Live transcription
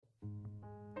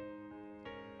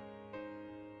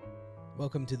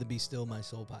Welcome to the Be Still My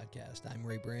Soul podcast. I'm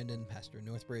Ray Brandon, pastor of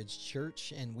Northbridge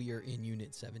Church, and we are in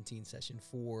Unit 17, Session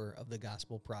 4 of the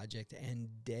Gospel Project, and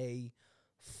Day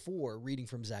 4, reading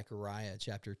from Zechariah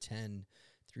chapter 10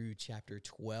 through chapter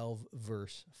 12,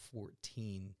 verse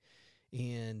 14.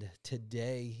 And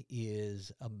today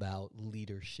is about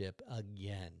leadership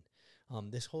again.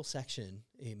 This whole section,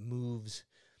 it moves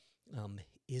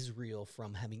Israel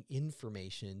from having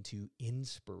information to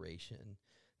inspiration.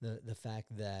 The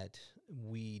fact that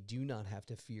we do not have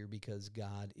to fear because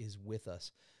God is with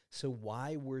us. So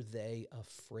why were they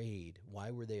afraid? Why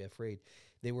were they afraid?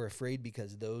 They were afraid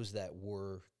because those that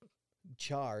were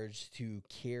charged to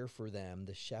care for them,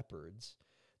 the shepherds,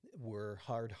 were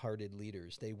hard-hearted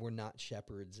leaders. They were not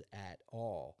shepherds at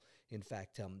all. In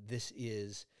fact, this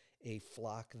is a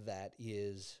flock that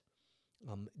is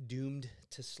doomed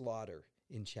to slaughter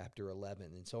in chapter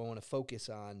 11. And so I want to focus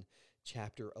on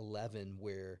chapter 11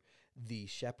 where the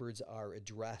shepherds are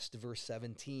addressed. Verse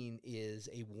 17 is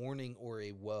a warning or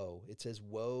a woe. It says,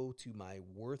 "Woe to my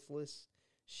worthless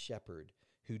shepherd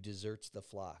who deserts the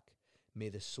flock. May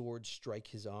the sword strike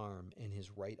his arm and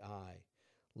his right eye.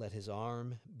 Let his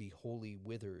arm be wholly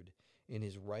withered and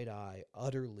his right eye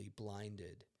utterly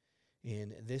blinded."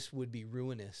 And this would be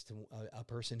ruinous to a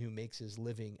person who makes his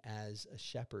living as a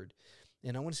shepherd.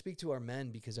 And I want to speak to our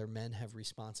men because our men have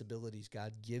responsibilities.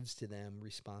 God gives to them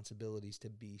responsibilities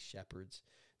to be shepherds.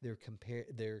 They're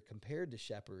compared to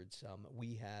shepherds.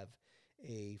 We have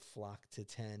a flock to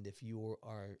tend. If you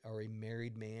are a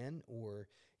married man or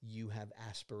you have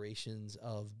aspirations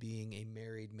of being a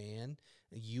married man,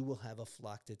 you will have a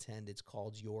flock to tend. It's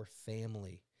called your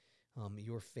family.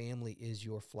 Your family is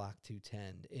your flock to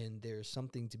tend. And there's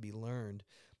something to be learned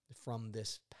from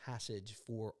this passage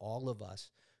for all of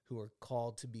us who are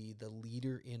called to be the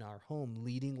leader in our home,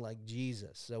 leading like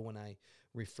Jesus. So when I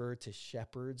refer to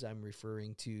shepherds, I'm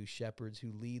referring to shepherds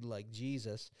who lead like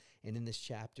Jesus. And in this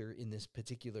chapter, in this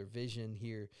particular vision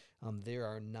here, there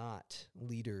are not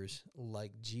leaders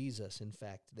like Jesus. In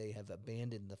fact, they have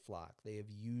abandoned the flock. They have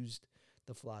used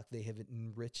the flock. They have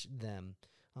enriched them.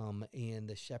 And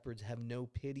the shepherds have no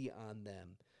pity on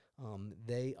them.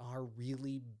 They are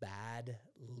really bad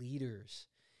leaders.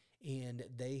 And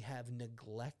they have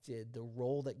neglected the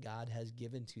role that God has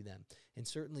given to them. And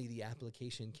certainly the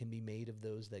application can be made of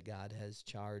those that God has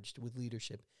charged with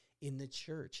leadership in the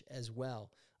church as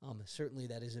well. Certainly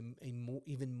that is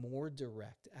even more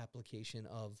direct application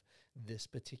of this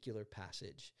particular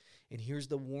passage. And here's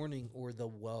the warning or the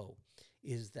woe,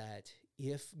 is that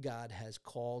if God has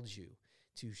called you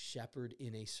to shepherd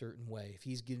in a certain way, if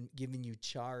he's given you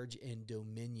charge and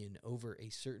dominion over a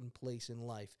certain place in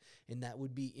life, and that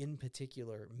would be in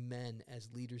particular men as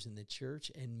leaders in the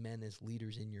church and men as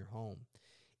leaders in your home,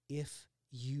 if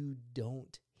you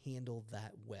don't handle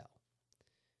that well,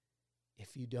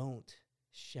 if you don't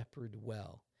shepherd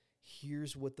well,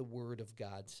 here's what the Word of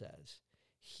God says.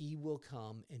 He will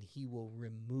come and he will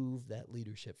remove that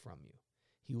leadership from you.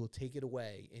 He will take it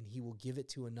away and he will give it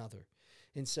to another.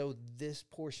 And so this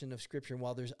portion of Scripture,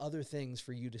 while there's other things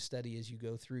for you to study as you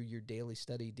go through your daily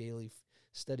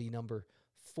study number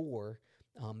 4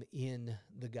 in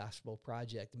the Gospel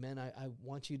Project, men, I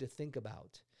want you to think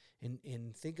about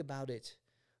and think about it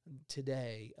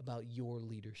today, about your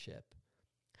leadership.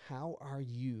 How are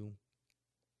you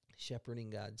shepherding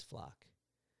God's flock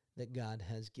that God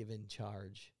has given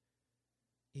charge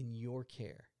in your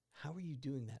care? How are you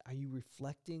doing that? Are you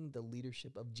reflecting the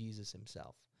leadership of Jesus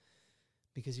himself?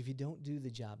 Because if you don't do the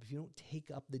job, if you don't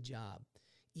take up the job,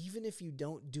 even if you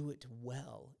don't do it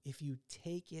well, if you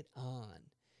take it on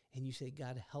and you say,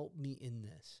 God, help me in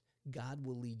this, God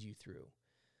will lead you through.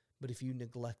 But if you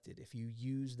neglect it, if you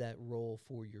use that role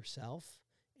for yourself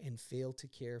and fail to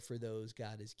care for those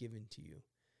God has given to you,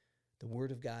 the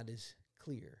Word of God is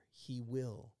clear. He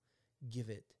will give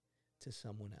it to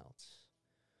someone else.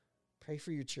 Pray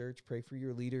for your church. Pray for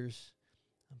your leaders.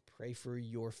 Pray for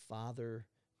your father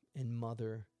and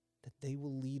mother that they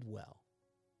will lead well.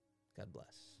 God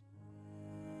bless.